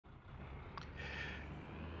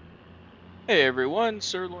Hey everyone,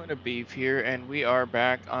 Sirloin of Beef here, and we are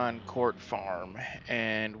back on Court Farm,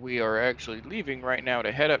 and we are actually leaving right now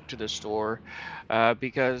to head up to the store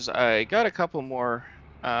because I got a couple more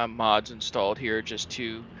mods installed here just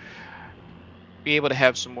to be able to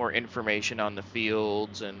have some more information on the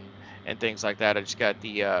fields and things like that. I just got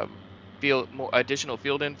the additional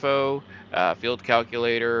field info, field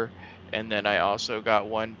calculator, and then I also got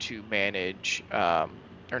one to manage, or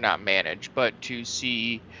not manage, but to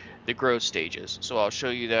see the growth stages. So I'll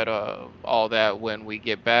show you that all that when we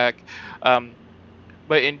get back.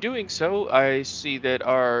 But in doing so, I see that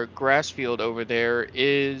our grass field over there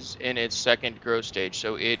is in its second growth stage.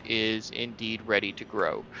 So it is indeed ready to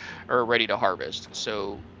grow or ready to harvest.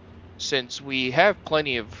 So since we have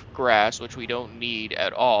plenty of grass, which we don't need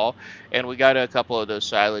at all, and we got a couple of those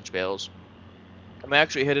silage bales, I'm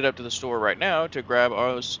actually headed up to the store right now to grab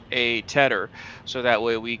us a tedder. So that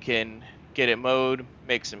way we can get it mowed,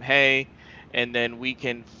 make some hay, and then we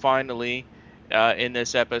can finally in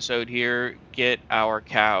this episode here get our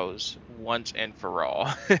cows once and for all.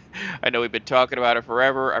 I know we've been talking about it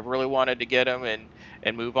forever. I've really wanted to get them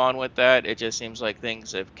and move on with that. It just seems like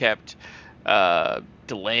things have kept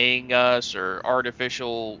delaying us, or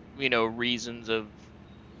artificial, reasons of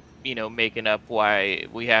making up why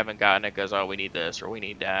we haven't gotten it, because oh, we need this or we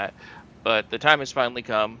need that. But the time has finally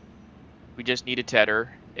come. We just need a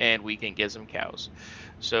tedder and we can get some cows.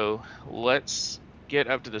 So let's get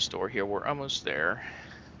up to the store here. We're almost there.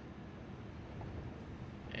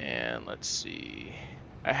 And let's see.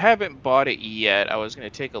 I haven't bought it yet. I was going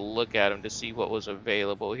to take a look at them to see what was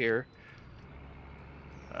available here.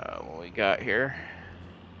 What we got here.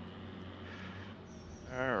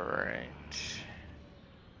 Alright.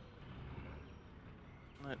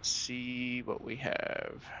 Let's see what we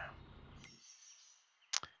have.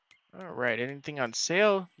 Alright, anything on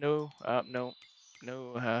sale? No, no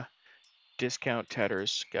discount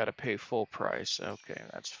tedders. Gotta pay full price. Okay,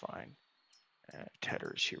 that's fine.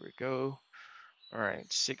 Tedders, here we go. Alright,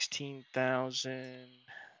 16,000.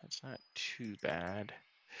 That's not too bad.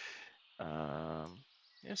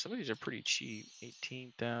 Yeah, some of these are pretty cheap.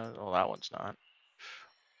 18,000. Oh, that one's not.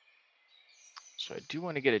 So I do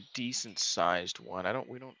want to get a decent sized one.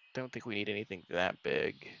 We don't think we need anything that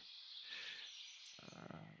big.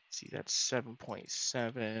 Let's see, that's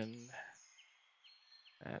 7.7.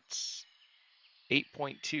 That's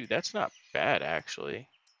 8.2. That's not bad, actually.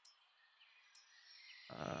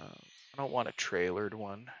 I don't want a trailered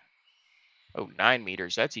one. Oh, 9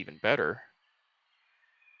 meters. That's even better.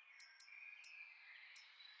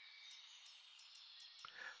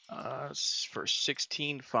 For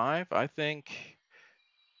 16.5, I think,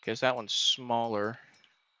 because that one's smaller.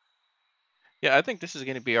 Yeah, I think this is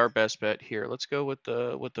going to be our best bet here. Let's go with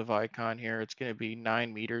the Vicon here. It's going to be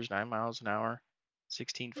 9 meters, 9 miles an hour,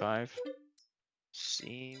 16.5.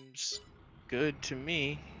 Seems good to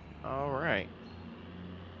me. All right.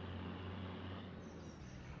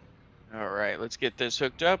 All right, let's get this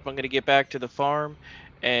hooked up. I'm going to get back to the farm,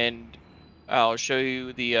 and I'll show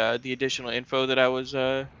you the additional info that I was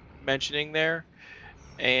mentioning there,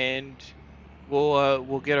 and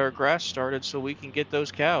we'll get our grass started so we can get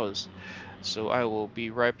those cows. So I will be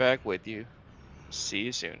right back with you. See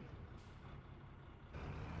you soon.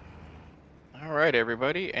 All right,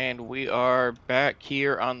 everybody, and we are back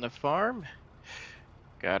here on the farm.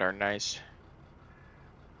 Got our nice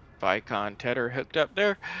Vicon tedder hooked up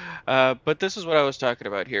there. But this is what I was talking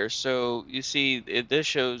about here. So you see, this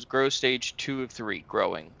shows grow stage 2 of 3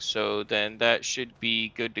 growing. So then that should be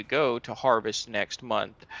good to go to harvest next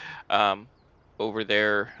month. Over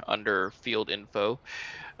there under field info.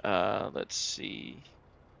 Let's see.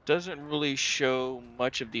 Doesn't really show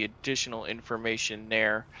much of the additional information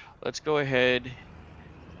there. Let's go ahead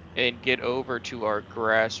and get over to our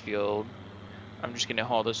grass field. I'm just going to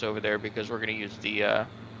haul this over there because we're going to use the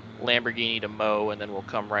Lamborghini to mow, and then we'll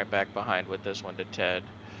come right back behind with this one to Ted.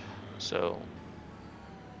 So,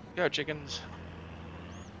 go chickens.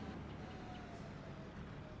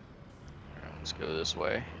 All right, let's go this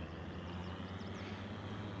way.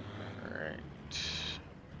 All right.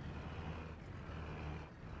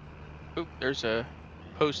 Oop, there's a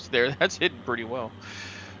post there. That's hidden pretty well.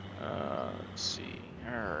 Let's see.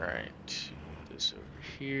 All right. Put this over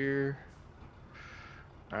here.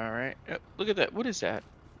 All right. Oh, look at that. What is that?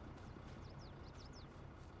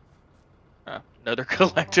 Another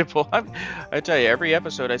collectible. I tell you, every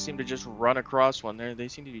episode I seem to just run across one. They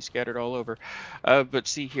seem to be scattered all over. But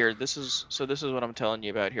see here, this is what I'm telling you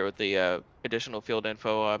about here with the additional field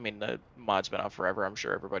info. I mean, the mod's been out forever. I'm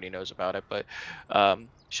sure everybody knows about it, but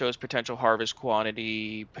shows potential harvest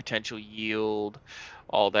quantity, potential yield,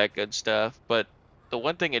 all that good stuff. But the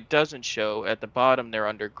one thing it doesn't show at the bottom there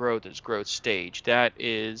under growth is growth stage. That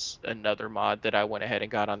is another mod that I went ahead and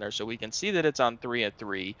got on there, so we can see that it's on 3 and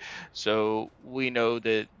 3. So we know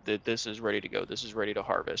that this is ready to go. This is ready to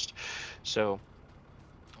harvest. So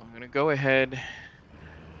I'm going to go ahead.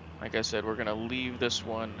 Like I said, we're going to leave this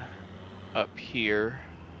one up here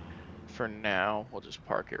for now. We'll just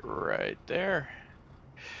park it right there.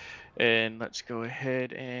 And let's go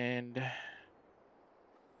ahead and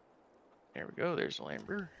there we go. There's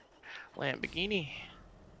Lamborghini.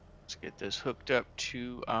 Let's get this hooked up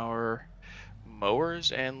to our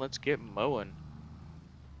mowers and let's get mowing.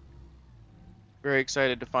 Very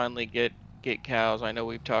excited to finally get cows. I know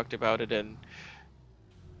we've talked about it in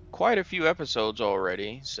quite a few episodes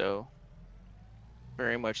already, so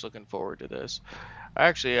very much looking forward to this.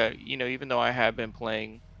 Actually, you know, even though I have been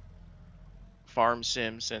playing Farm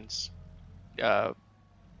Sim since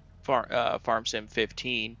Farm Sim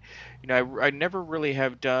 15, you know, I never really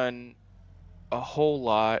have done a whole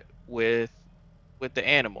lot with the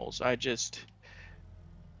animals. I don't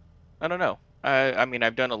know. I mean,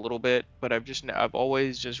 I've done a little bit, but I've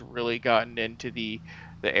always just really gotten into the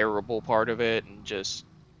arable part of it and just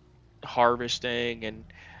harvesting and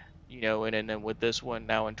you know, and then with this one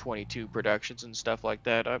now in 22 productions and stuff like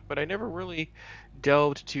that. But I never really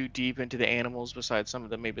delved too deep into the animals besides some of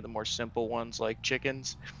the maybe the more simple ones like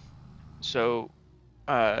chickens. So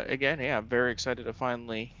again, yeah, I'm very excited to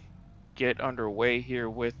finally get underway here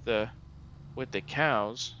with the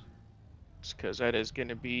cows, because that is going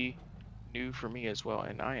to be new for me as well.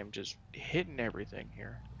 And I am just hitting everything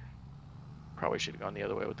here. Probably should have gone the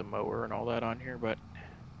other way with the mower and all that on here, but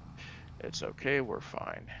it's okay. We're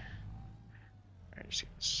fine. I'm just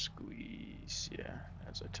gonna squeeze. Yeah,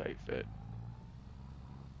 that's a tight fit.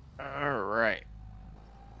 All right.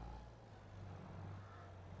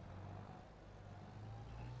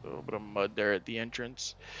 A little bit of mud there at the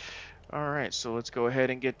entrance. All right, so let's go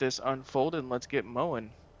ahead and get this unfolded and let's get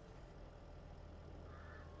mowing.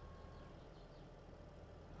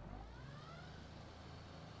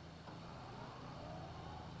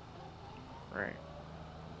 Right.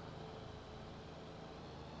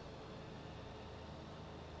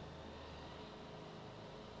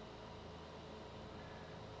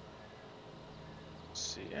 Let's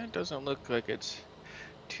see, yeah, it doesn't look like it's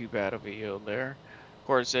too bad of a yield there. Of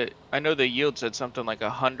course, I know the yield said something like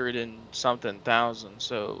 100 and something thousand,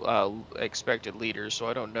 so expected liters. So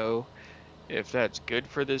I don't know if that's good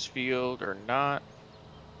for this field or not,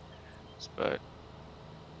 but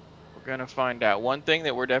we're gonna find out. One thing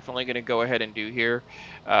that we're definitely gonna go ahead and do here,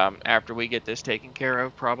 after we get this taken care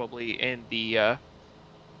of, probably in the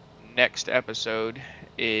next episode,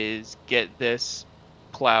 is get this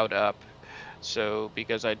plowed up. So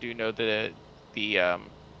because I do know that the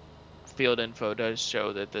field info does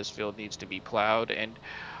show that this field needs to be plowed, and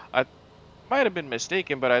I might have been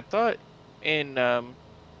mistaken, but I thought in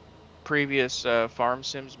previous farm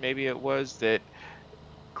sims maybe it was that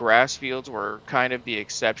grass fields were kind of the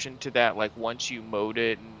exception to that. Like once you mowed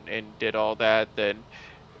it and did all that, then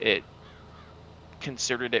it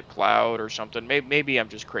considered it plowed or something. Maybe I'm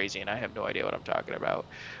just crazy and I have no idea what I'm talking about,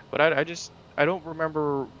 but I don't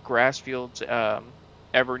remember grass fields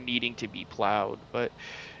ever needing to be plowed. But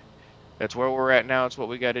that's where we're at now. It's what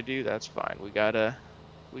we got to do. That's fine. We got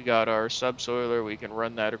our subsoiler. We can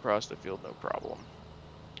run that across the field, no problem.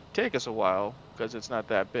 Take us a while because it's not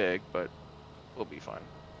that big, but we'll be fine.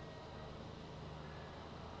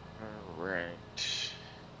 All right.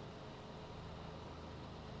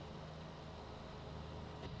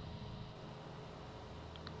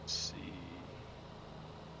 Let's see.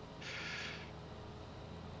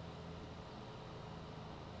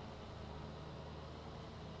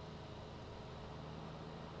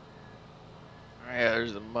 Yeah,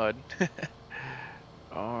 there's the mud.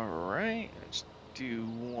 All right, let's do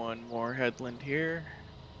one more headland here.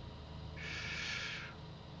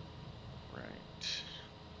 Right.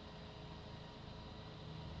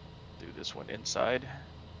 Do this one inside.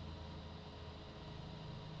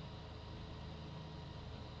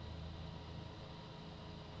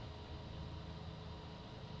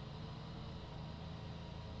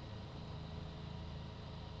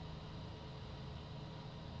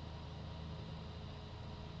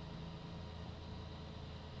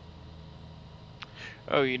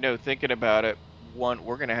 Oh, you know, thinking about it,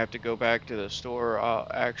 we're gonna have to go back to the store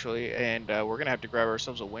actually, and we're gonna have to grab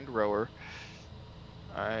ourselves a windrower.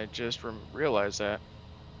 I just realized that.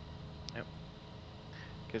 Yep.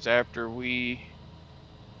 Because after we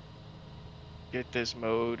get this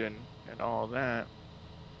mode and all that,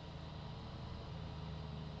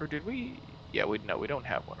 or did we? Yeah, no, we don't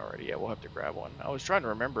have one already. Yeah, we'll have to grab one. I was trying to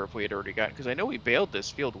remember if we had already gotten, because I know we baled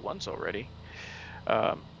this field once already.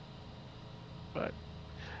 Um, but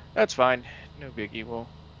that's fine. No biggie. We'll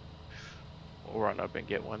run up and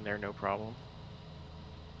get one there, no problem.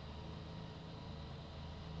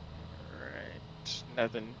 Alright.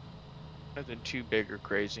 Nothing too big or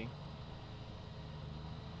crazy.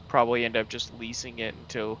 Probably end up just leasing it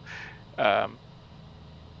until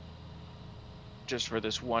just for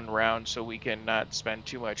this one round, so we can not spend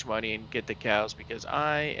too much money and get the cows, because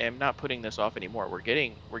I am not putting this off anymore. We're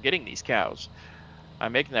getting these cows.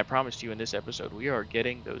 I'm making that promise to you in this episode. We are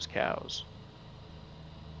getting those cows.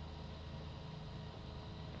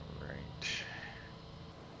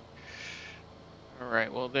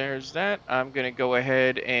 Alright, well there's that. I'm going to go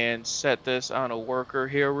ahead and set this on a worker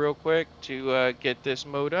here real quick to get this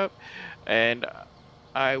mowed up. And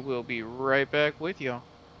I will be right back with y'all.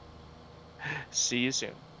 See you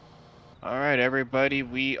soon. Alright everybody,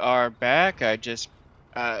 we are back. I just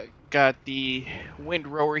got the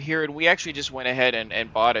windrower here, and we actually just went ahead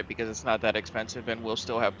and bought it because it's not that expensive, and we'll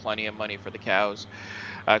still have plenty of money for the cows.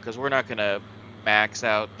 Because we're not going to max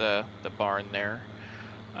out the barn there.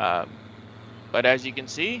 But as you can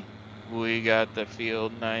see, we got the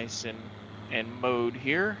field nice and mowed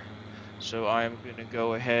here. So I'm going to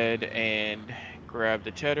go ahead and grab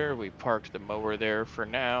the tedder. We parked the mower there for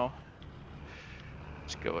now.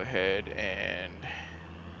 Let's go ahead and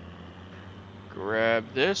grab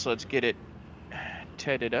this. Let's get it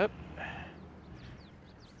tedded up.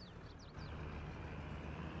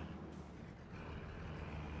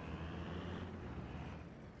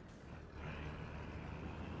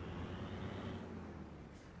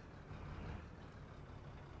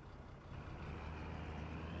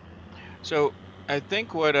 So I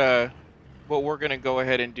think what we're gonna go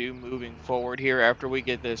ahead and do moving forward here, after we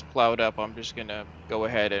get this plowed up, I'm just gonna go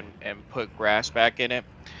ahead and put grass back in it,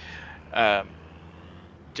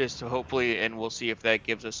 just to hopefully, and we'll see if that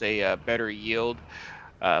gives us a better yield.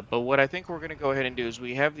 But what I think we're gonna go ahead and do is,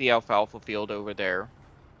 we have the alfalfa field over there,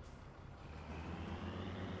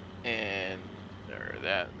 and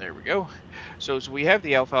there we go. So we have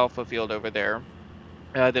the alfalfa field over there.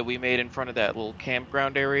 That we made in front of that little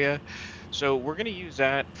campground area. So we're going to use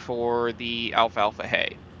that for the alfalfa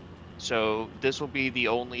hay. So this will be the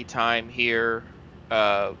only time here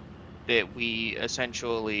that we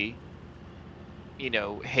essentially,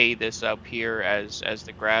 hay this up here as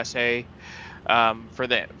the grass hay for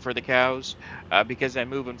the cows. Because then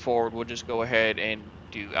moving forward, we'll just go ahead and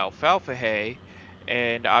do alfalfa hay,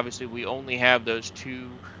 and obviously we only have those 2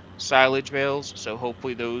 silage bales, so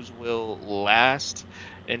hopefully those will last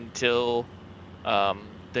until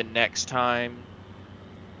the next time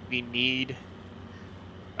we need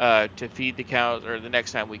to feed the cows, or the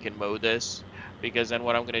next time we can mow this. Because then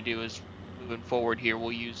what I'm going to do is, moving forward here,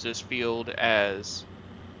 we'll use this field as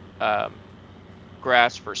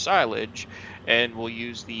grass for silage, and we'll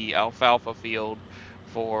use the alfalfa field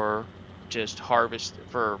for just harvest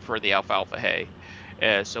for the alfalfa hay.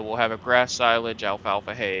 So we'll have a grass, silage,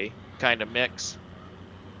 alfalfa hay kind of mix.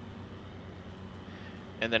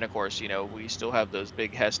 And then of course, we still have those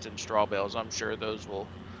big Heston straw bales. I'm sure those will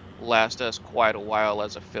last us quite a while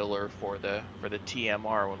as a filler for the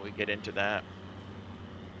TMR when we get into that.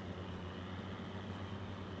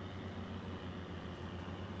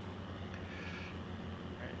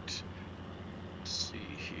 Right. Let's see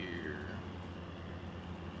here.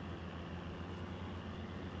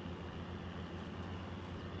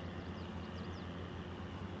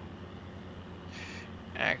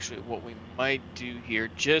 Actually, what we might do here,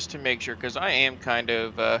 just to make sure, because I am kind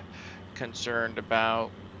of concerned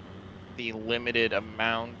about the limited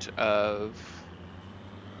amount of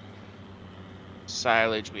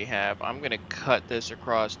silage we have, I'm going to cut this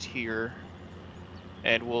across here,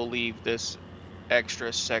 and we'll leave this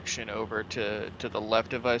extra section over to the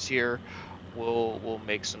left of us here. We'll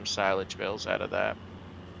make some silage bales out of that.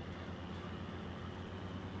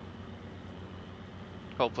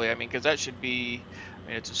 Hopefully, because that should be,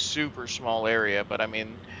 it's a super small area, but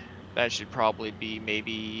that should probably be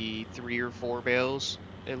maybe 3 or 4 bales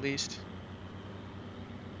at least.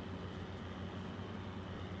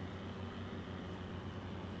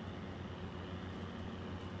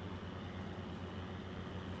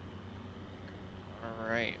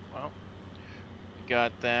 Alright, well, we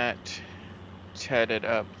got that tedded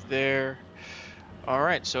up there.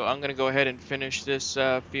 Alright, so I'm going to go ahead and finish this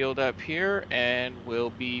field up here, and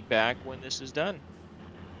we'll be back when this is done.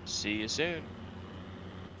 See you soon.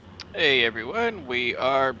 Hey everyone, we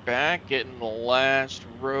are back getting the last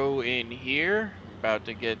row in here. I'm about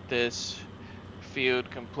to get this field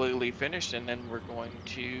completely finished, and then we're going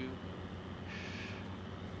to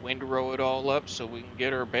windrow it all up so we can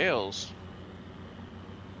get our bales.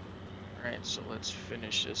 All right, so let's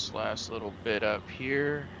finish this last little bit up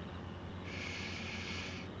here.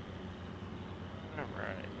 All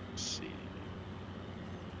right, let's see.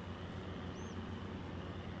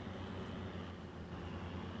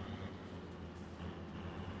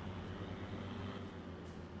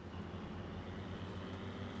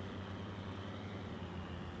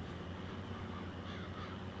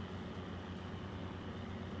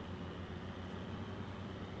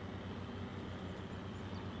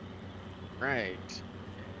 Right,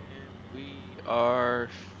 and we are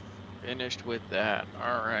finished with that.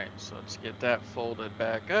 All right, so let's get that folded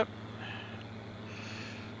back up.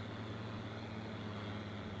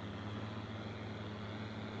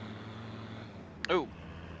 Oh,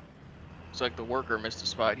 looks like the worker missed a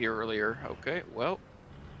spot here earlier. Okay, well,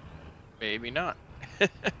 maybe not.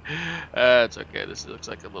 It's okay. This looks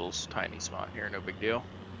like a little tiny spot here. No big deal.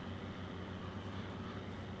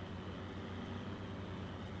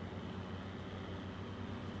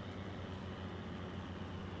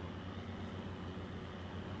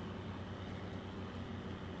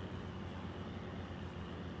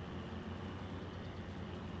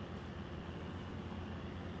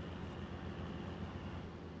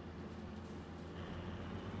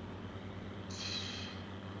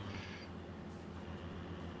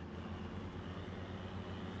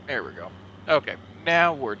 There we go. Okay,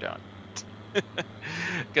 now we're done.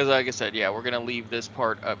 Because like I said, yeah, we're gonna leave this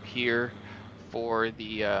part up here for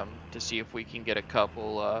the to see if we can get a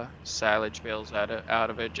couple silage bales out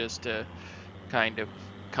of it, just to kind of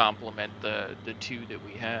complement the two that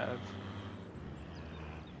we have.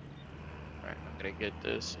 All right, I'm gonna get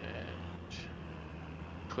this and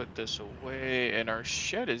put this away, and our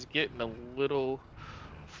shed is getting a little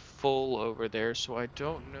full over there, so I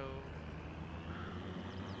don't know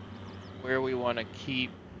where we want to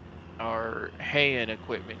keep our haying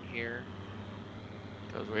equipment here,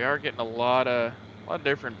 because we are getting a lot of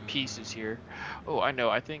different pieces here. Oh, I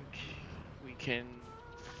know. I think we can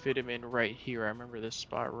fit them in right here. I remember this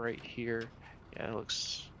spot right here. Yeah, it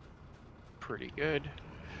looks pretty good.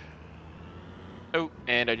 Oh,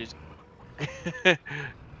 and I just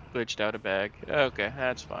glitched out a bag. Okay,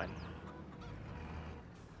 that's fine.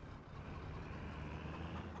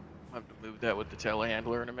 I'll have to move that with the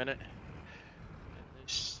telehandler in a minute. And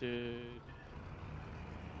this should...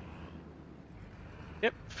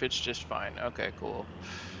 Yep, fits just fine. Okay, cool.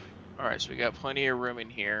 Alright, so we got plenty of room in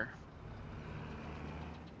here.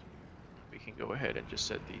 We can go ahead and just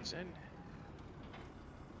set these in.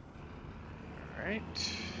 Alright.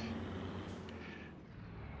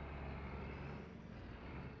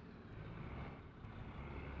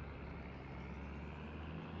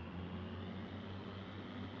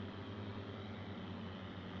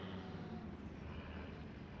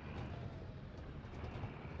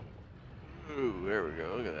 Ooh, there we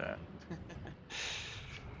go. Look at that.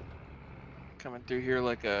 Coming through here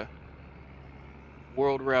like a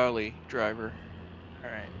World Rally driver.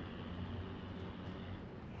 Alright.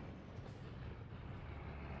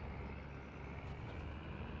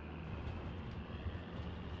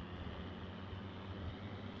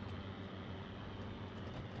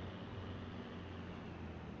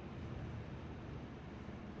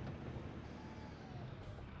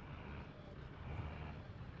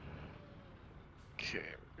 Okay,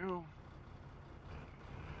 there we go.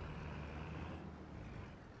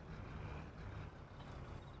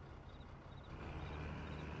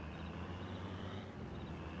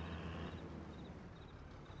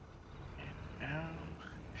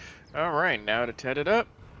 All right, now to tet it up.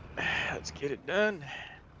 Let's get it done.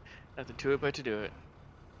 Nothing to it but to do it.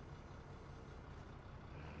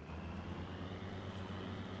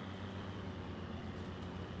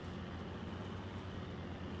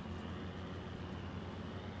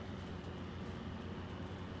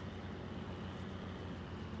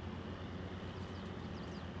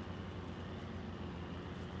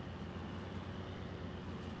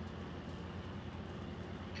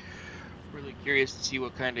 Really curious to see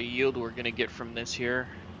what kind of yield we're going to get from this here.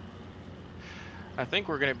 I think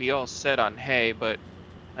we're going to be all set on hay, but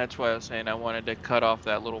that's why I was saying I wanted to cut off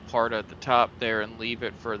that little part at the top there and leave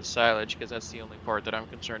it for the silage, because that's the only part that I'm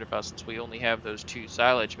concerned about, since we only have those 2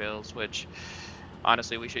 silage bales, which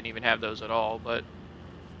honestly we shouldn't even have those at all, but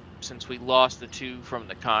since we lost the 2 from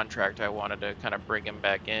the contract, I wanted to kind of bring them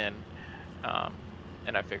back in,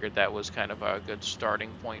 and I figured that was kind of a good starting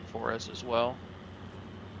point for us as well.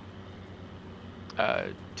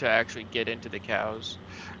 To actually get into the cows,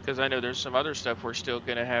 because I know there's some other stuff we're still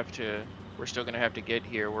gonna have to get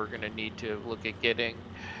here. We're gonna need to look at getting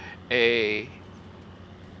a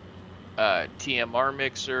TMR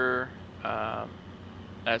mixer.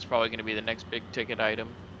 That's probably going to be the next big ticket item.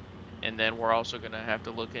 And then we're also going to have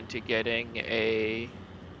to look into getting a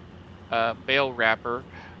bale wrapper,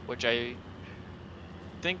 which I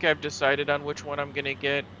think I've decided on which one I'm going to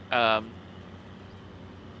get.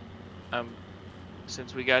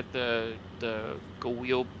 Since we got the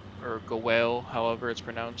Goel or Goel, however it's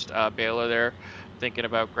pronounced, baler there, thinking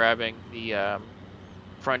about grabbing the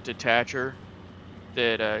front detacher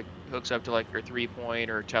that hooks up to like your 3-point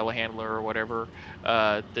or telehandler or whatever,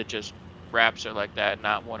 that just wraps it like that,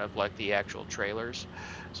 not one of like the actual trailers.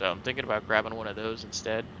 So I'm thinking about grabbing one of those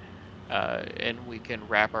instead, and we can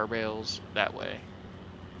wrap our bales that way.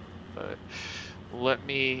 But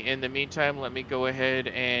in the meantime, let me go ahead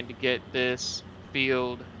and get this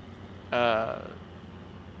field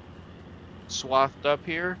swathed up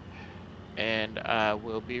here, and I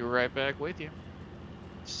will be right back with you.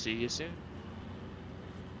 See you soon.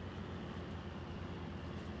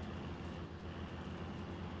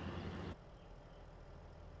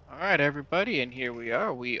 All right, everybody, and here we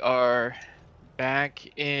are. We are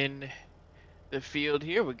back in the field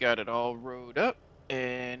here. We got it all rowed up,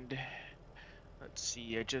 and let's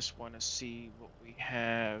see. I just want to see what we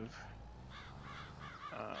have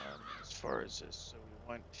as far as this. So we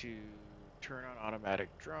want to turn on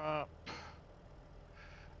automatic drop.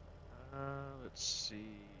 Let's see.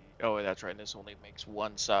 Oh, that's right. This only makes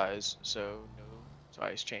one size, so no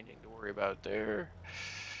size changing to worry about there.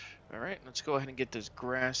 All right, let's go ahead and get this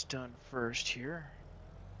grass done first here.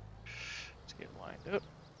 Let's get lined up.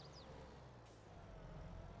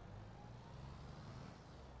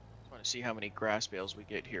 I want to see how many grass bales we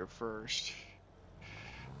get here first.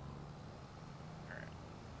 All right.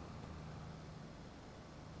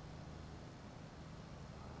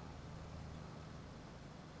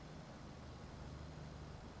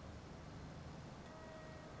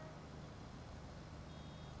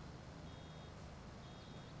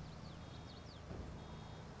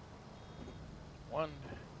 One.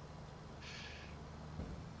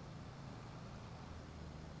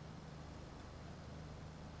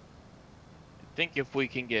 I think if we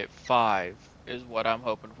can get 5 is what I'm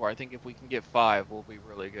hoping for. I think if we can get 5, we'll be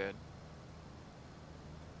really good.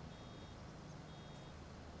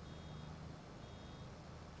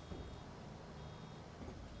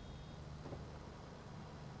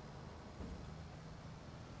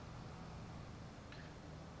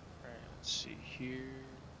 All right, let's see here.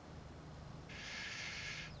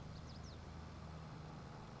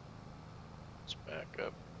 Let's back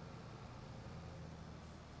up.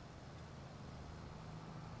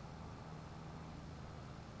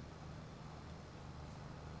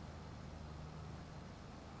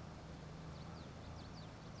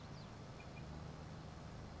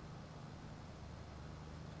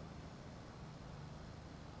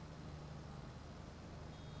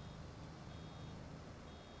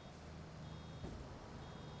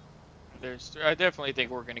 I definitely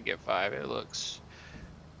think we're gonna get 5. It looks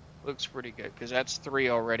pretty good because that's 3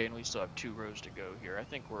 already, and we still have 2 rows to go here. I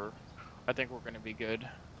think we're gonna be good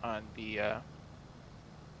on the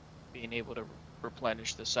being able to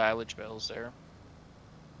replenish the silage bales there.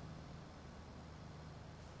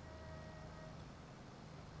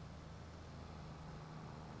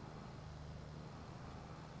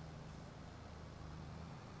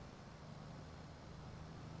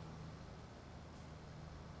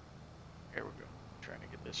 Here we go. Trying to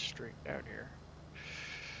get this straightened out here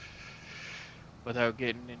without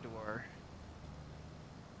getting into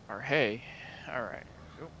our hay. All right.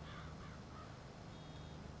 Go.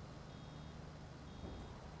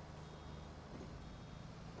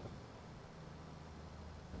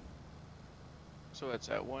 So it's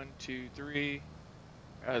at 1, 2, 3.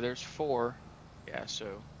 There's 4. Yeah,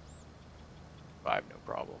 so 5, no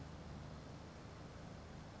problem.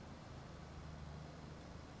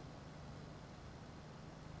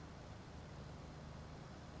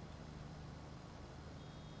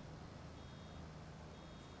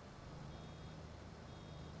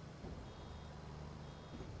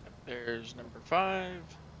 There's number 5.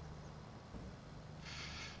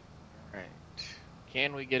 All right.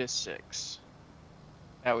 Can we get a 6?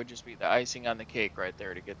 That would just be the icing on the cake right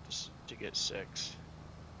there to get 6.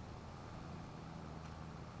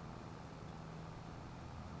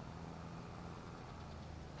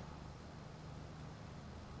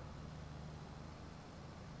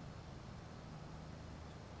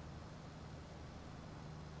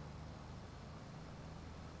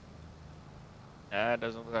 Nah, it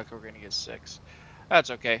doesn't look like we're gonna get 6.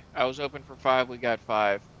 That's okay. I was hoping for 5. We got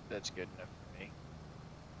 5. That's good enough for me.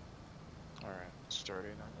 All right,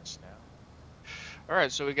 starting on this now. All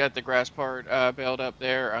right, so we got the grass part baled up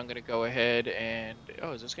there. I'm gonna go ahead and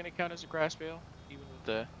oh, is this gonna count as a grass bale even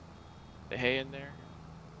with the hay in there?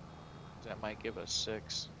 That might give us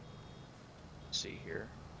 6. Let's see here.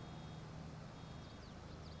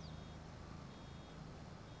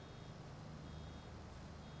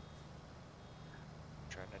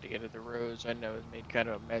 Trying not to get at the rows. I know it made kind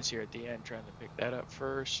of a mess here at the end trying to pick that up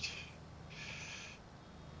first.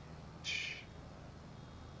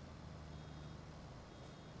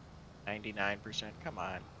 99%. Come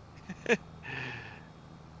on.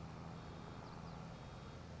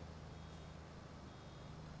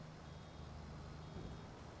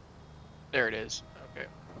 There it is. Okay.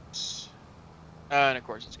 And of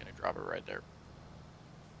course it's going to drop it right there.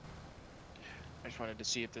 I just wanted to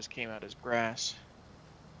see if this came out as grass.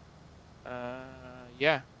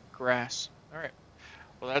 Yeah, grass. Alright.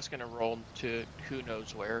 Well, that's going to roll to who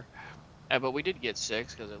knows where. But we did get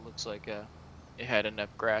 6 because it looks like it had enough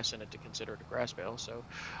grass in it to consider it a grass bale. So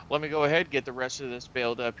let me go ahead, get the rest of this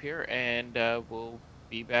baled up here, and we'll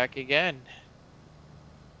be back again.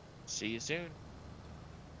 See you soon.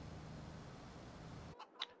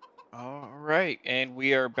 All right, and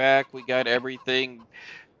we are back. We got everything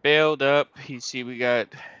baled up. You see we got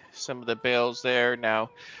some of the bales there. Now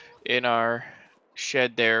in our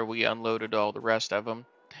shed there, we unloaded all the rest of them.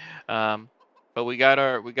 But we got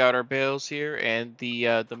our bales here, and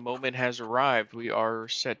the moment has arrived. We are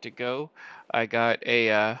set to go. I got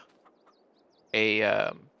a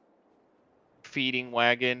feeding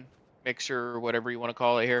wagon mixer or whatever you want to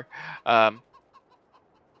call it here.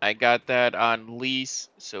 I got that on lease,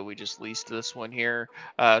 so we just leased this one here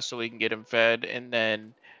so we can get them fed, and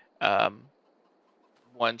then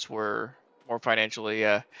once we're more financially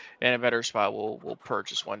in a better spot, we'll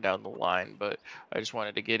purchase one down the line. But I just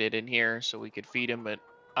wanted to get it in here so we could feed them. But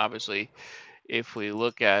obviously, if we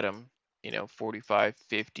look at them, 45,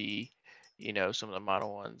 50, some of the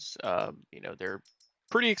model ones, they're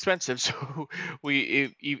pretty expensive. So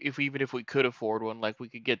even if we could afford one, like we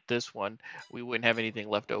could get this one, we wouldn't have anything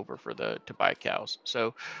left over to buy cows.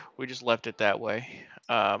 So we just left it that way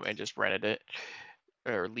and just rented it,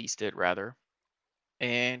 or leased it rather.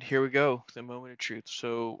 And here we go, the moment of truth.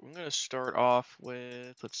 So I'm going to start off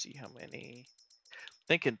with, let's see how many,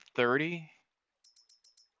 thinking 30.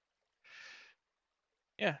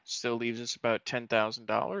 Yeah, still leaves us about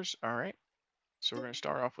 $10,000. All right, so we're going to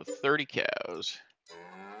start off with 30 cows.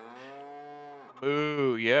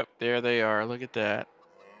 Moo, yep, there they are. Look at that.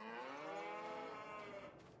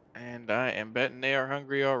 And I am betting they are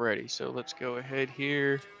hungry already. So let's go ahead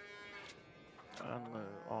here. Unload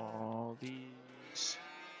all these.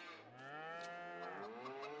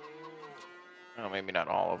 Oh, maybe not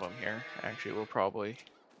all of them here. Actually, we'll probably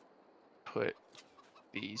put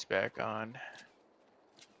these back on.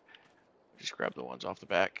 Just grab the ones off the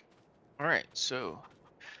back. All right, so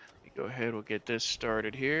we go ahead. We'll get this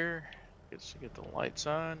started here. Let's get the lights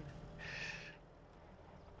on.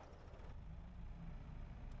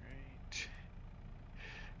 Right.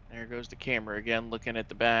 There goes the camera again, looking at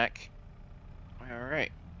the back. All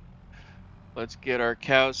right. Let's get our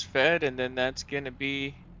cows fed, and then that's gonna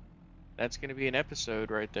be an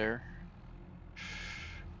episode right there.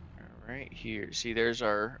 Right here. See, there's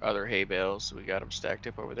our other hay bales. We got them stacked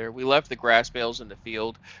up over there. We left the grass bales in the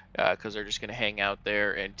field because they're just going to hang out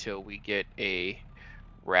there until we get a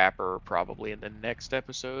wrapper, probably in the next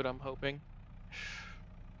episode, I'm hoping.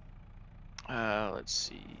 Let's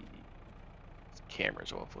see. This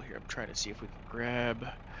camera's awful here. I'm trying to see if we can grab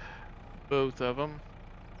both of them.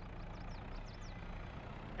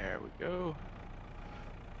 There we go.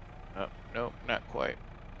 Oh, nope, not quite.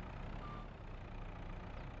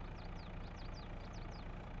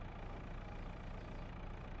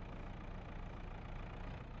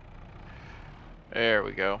 There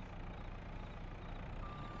we go.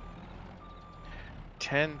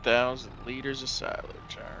 10,000 liters of silage.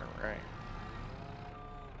 All right.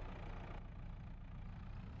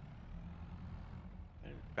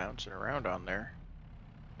 They're bouncing around on there.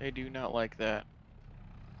 They do not like that.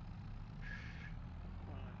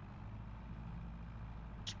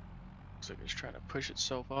 Looks like it's trying to push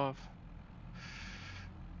itself off.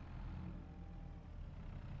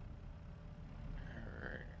 All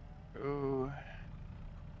right. Ooh.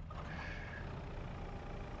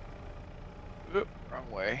 Oop, wrong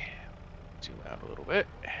way. Zoom out a little bit.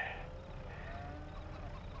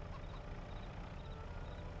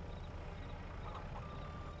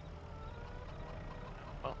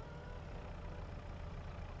 Oh.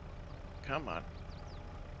 Come on.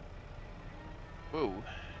 Whoa.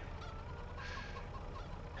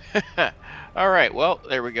 All right, well,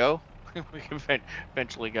 there we go. We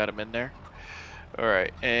eventually got him in there. All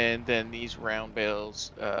right, and then these round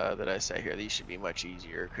bales that I set here, these should be much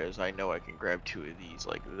easier because I know I can grab 2 of these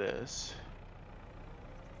like this.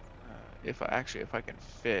 If I can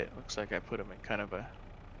fit, looks like I put them in kind of a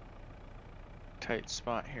tight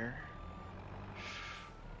spot here.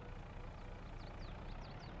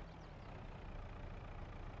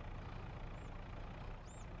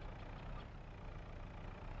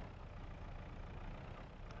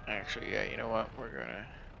 Actually, yeah, you know what? We're gonna.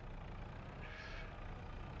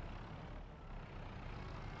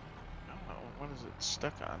 Oh, what is it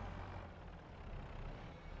stuck on?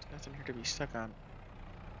 There's nothing here to be stuck on.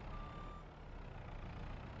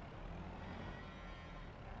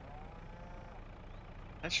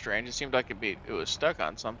 That's strange. It seemed like it was stuck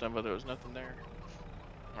on something, but there was nothing there.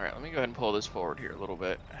 All right, let me go ahead and pull this forward here a little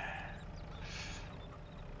bit.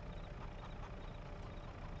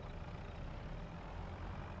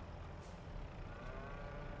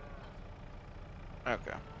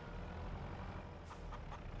 Okay.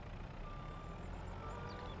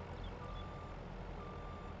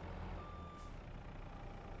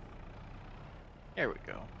 There we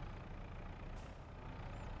go.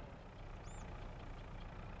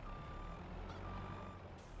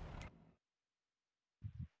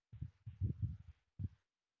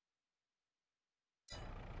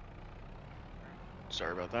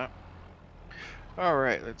 Sorry about that. All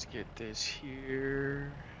right, let's get this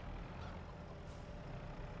here.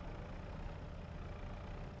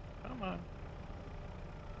 Come on.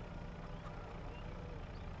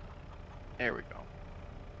 There we go.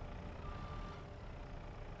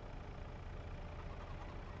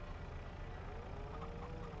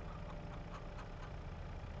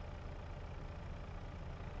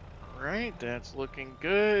 All right, that's looking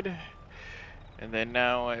good. And then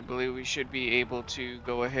now I believe we should be able to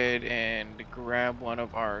go ahead and grab one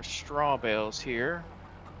of our straw bales here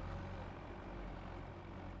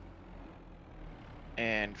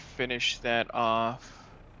and finish that off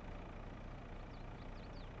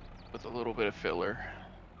with a little bit of filler.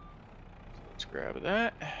 So let's grab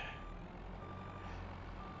that.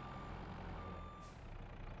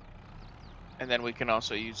 And then we can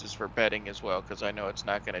also use this for bedding as well, because I know it's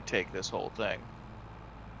not going to take this whole thing.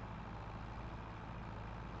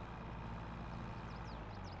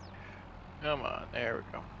 Come on, there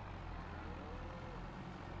we go.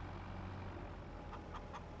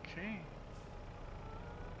 Okay.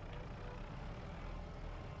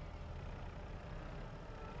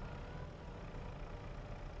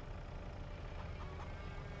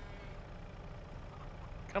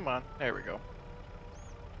 Come on, there we go.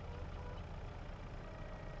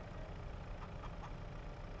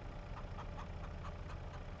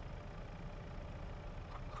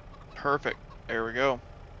 Perfect. There we go.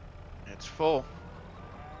 It's full.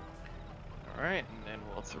 Alright, and then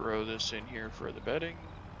we'll throw this in here for the bedding.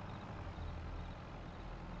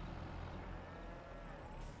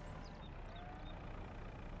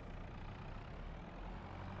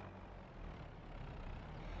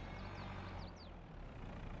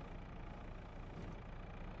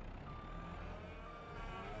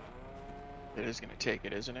 It is going to take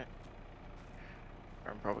it, isn't it?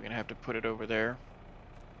 I'm probably going to have to put it over there.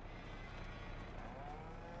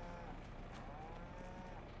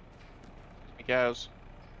 Excuse me, cows.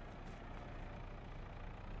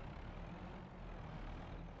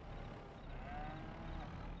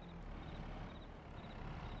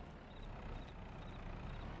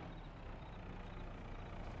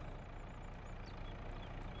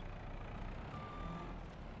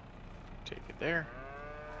 Take it there.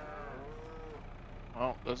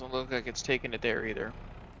 Well, doesn't look like it's taking it there either.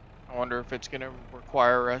 I wonder if it's going to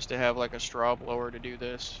require us to have like a straw blower to do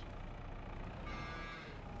this.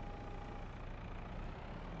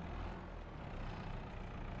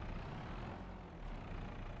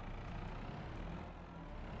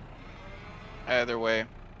 Either way,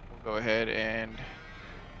 we'll go ahead and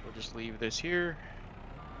we'll just leave this here.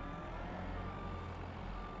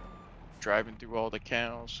 Driving through all the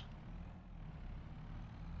cows.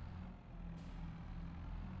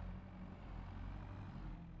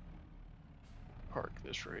 Park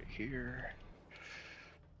this right here.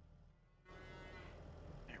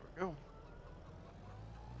 There we go.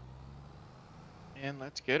 And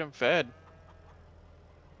let's get them fed.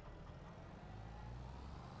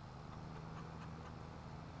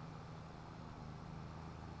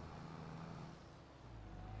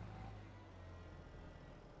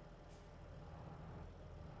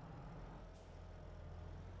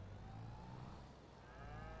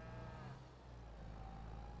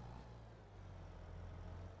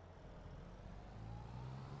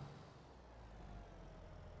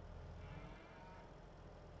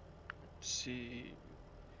 see.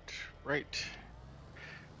 Right.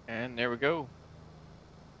 And there we go.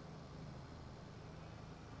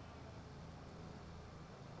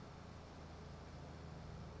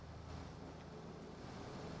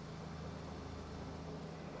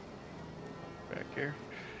 Back here.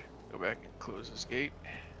 Go back and close this gate.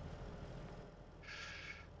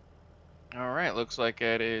 Alright, looks like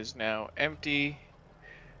it is now empty.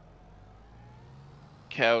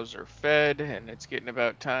 Cows are fed, and it's getting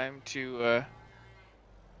about time to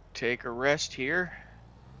take a rest here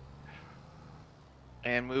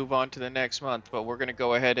and move on to the next month. But we're going to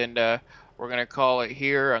go ahead and we're going to call it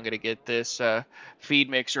here. I'm going to get this feed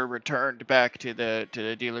mixer returned back to the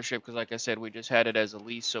dealership because, like I said, we just had it as a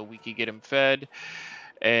lease so we could get them fed.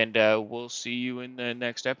 And we'll see you in the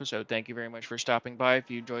next episode. Thank you very much for stopping by.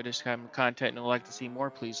 If you enjoyed this kind of content and would like to see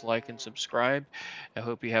more, please like and subscribe. I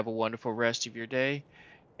hope you have a wonderful rest of your day,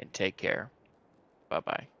 and take care.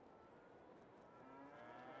 Bye-bye.